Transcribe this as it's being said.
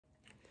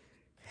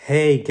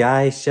Hey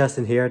guys,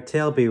 Justin here. Today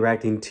I'll be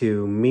reacting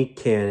to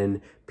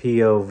MeatCanyon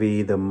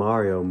POV, the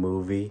Mario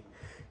movie.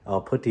 I'll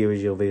put the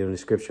original video in the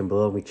description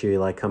below. Make sure you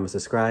like, comment,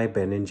 subscribe,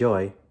 and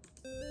enjoy.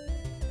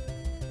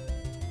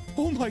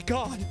 Oh my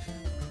god!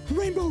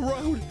 Rainbow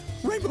Road!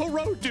 Rainbow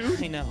Road,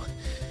 dude! I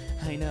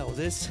know.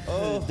 This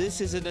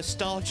is a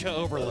nostalgia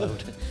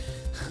overload.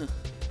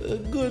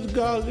 Good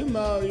golly,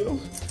 Mario.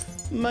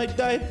 My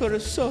diaper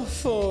is so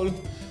full.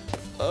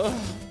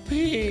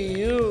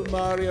 Pee,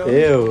 Mario.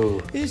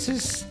 Ew. This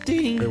is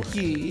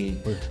stinky.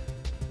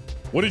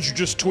 What did you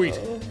just tweet?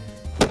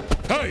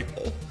 Hey!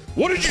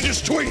 What did you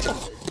just tweet?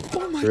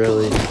 Oh my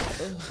Really?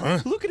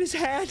 god! Look at his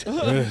hat!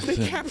 They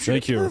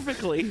captured it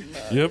perfectly.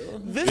 Yep.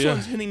 This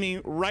one's hitting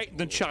me right in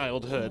the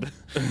childhood.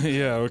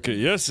 Yeah, okay.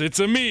 Yes, it's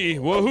a me.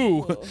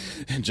 Woohoo!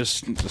 And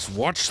just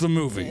watch the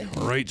movie,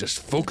 all right? Just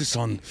focus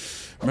on...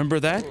 Remember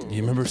that?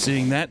 You remember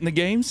seeing that in the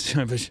games?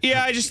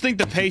 Yeah, I just think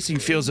the pacing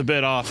feels a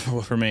bit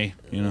off for me,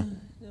 you know?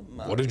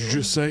 What did you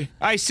just say?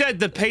 I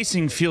said the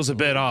pacing feels a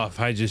bit off.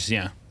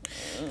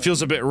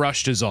 Feels a bit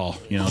rushed is all.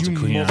 You know, I don't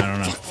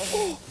know.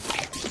 Oh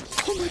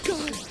my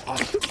god!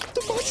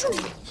 The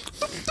mushroom!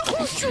 The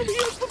mushroom! He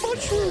has the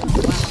mushroom!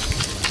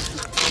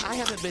 I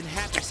haven't been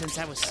happy since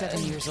I was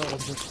 7 years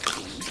old.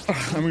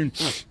 I mean,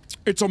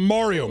 it's a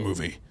Mario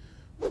movie.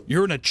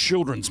 You're in a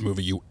children's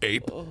movie, you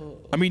ape.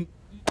 I mean,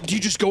 do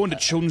you just go into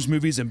children's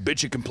movies and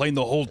bitch and complain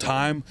the whole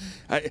time?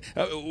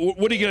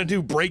 What are you gonna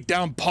do, break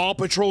down Paw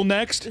Patrol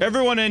next?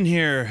 Everyone in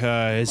here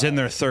is in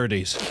their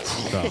 30s.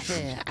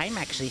 I'm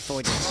actually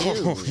 42.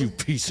 Oh, you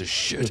piece of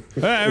shit.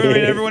 I mean,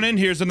 everyone in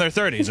here is in their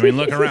 30s. I mean,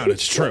 look around,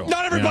 it's true.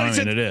 Not everybody's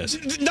it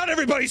is. Not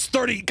everybody's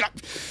 30.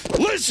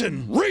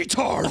 Listen,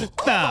 retard.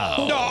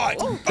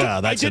 No,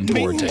 that's in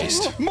poor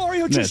taste.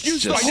 Mario just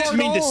used the I didn't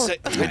mean to say.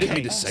 I didn't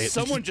mean to say it.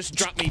 Someone just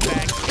dropped me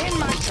back in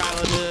my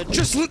childhood.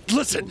 Just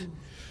listen.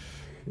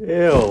 Ew.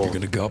 You're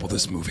gonna gobble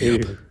this movie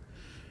up.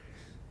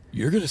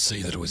 You're gonna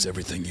say that it was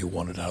everything you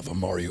wanted out of a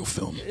Mario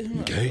film,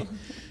 okay?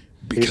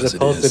 Because He's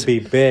supposed to be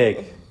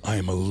big. I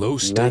am a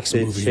low-stakes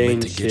Nothing movie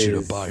meant to get you to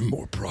changes. buy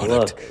more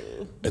product,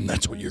 Look. and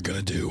that's what you're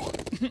gonna do.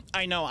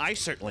 I know, I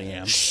certainly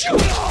am.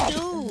 Shut up!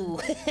 Ooh.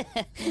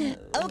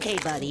 Okay,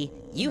 buddy.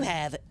 You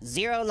have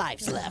 0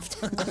 lives left.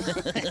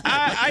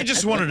 I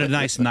just wanted a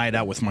nice night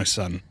out with my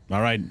son,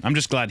 all right? I'm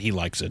just glad he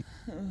likes it.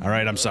 All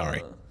right, I'm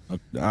sorry.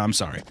 I'm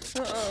sorry.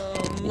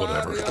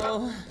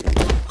 Whatever.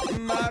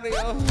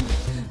 Mario,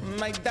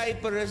 my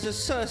diaper is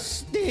so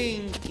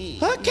stinky.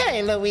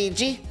 Okay,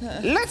 Luigi.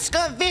 Let's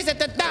go visit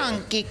the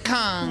Donkey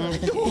Kong.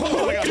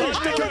 All right,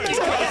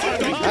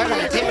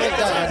 here we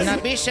go. Now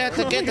be sure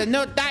to get a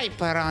new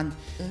diaper on,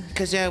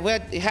 because we'll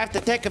have to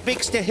take a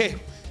big step.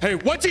 Hey,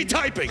 what's he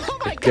typing? Oh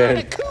my Okay. god,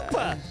 a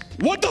Koopa!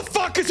 What the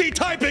fuck is he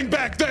typing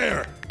back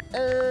there?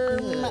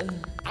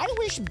 I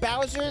wish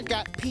Bowser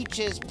got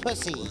Peach's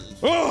pussy.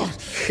 Oh,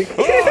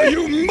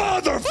 you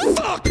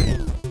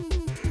motherfucker!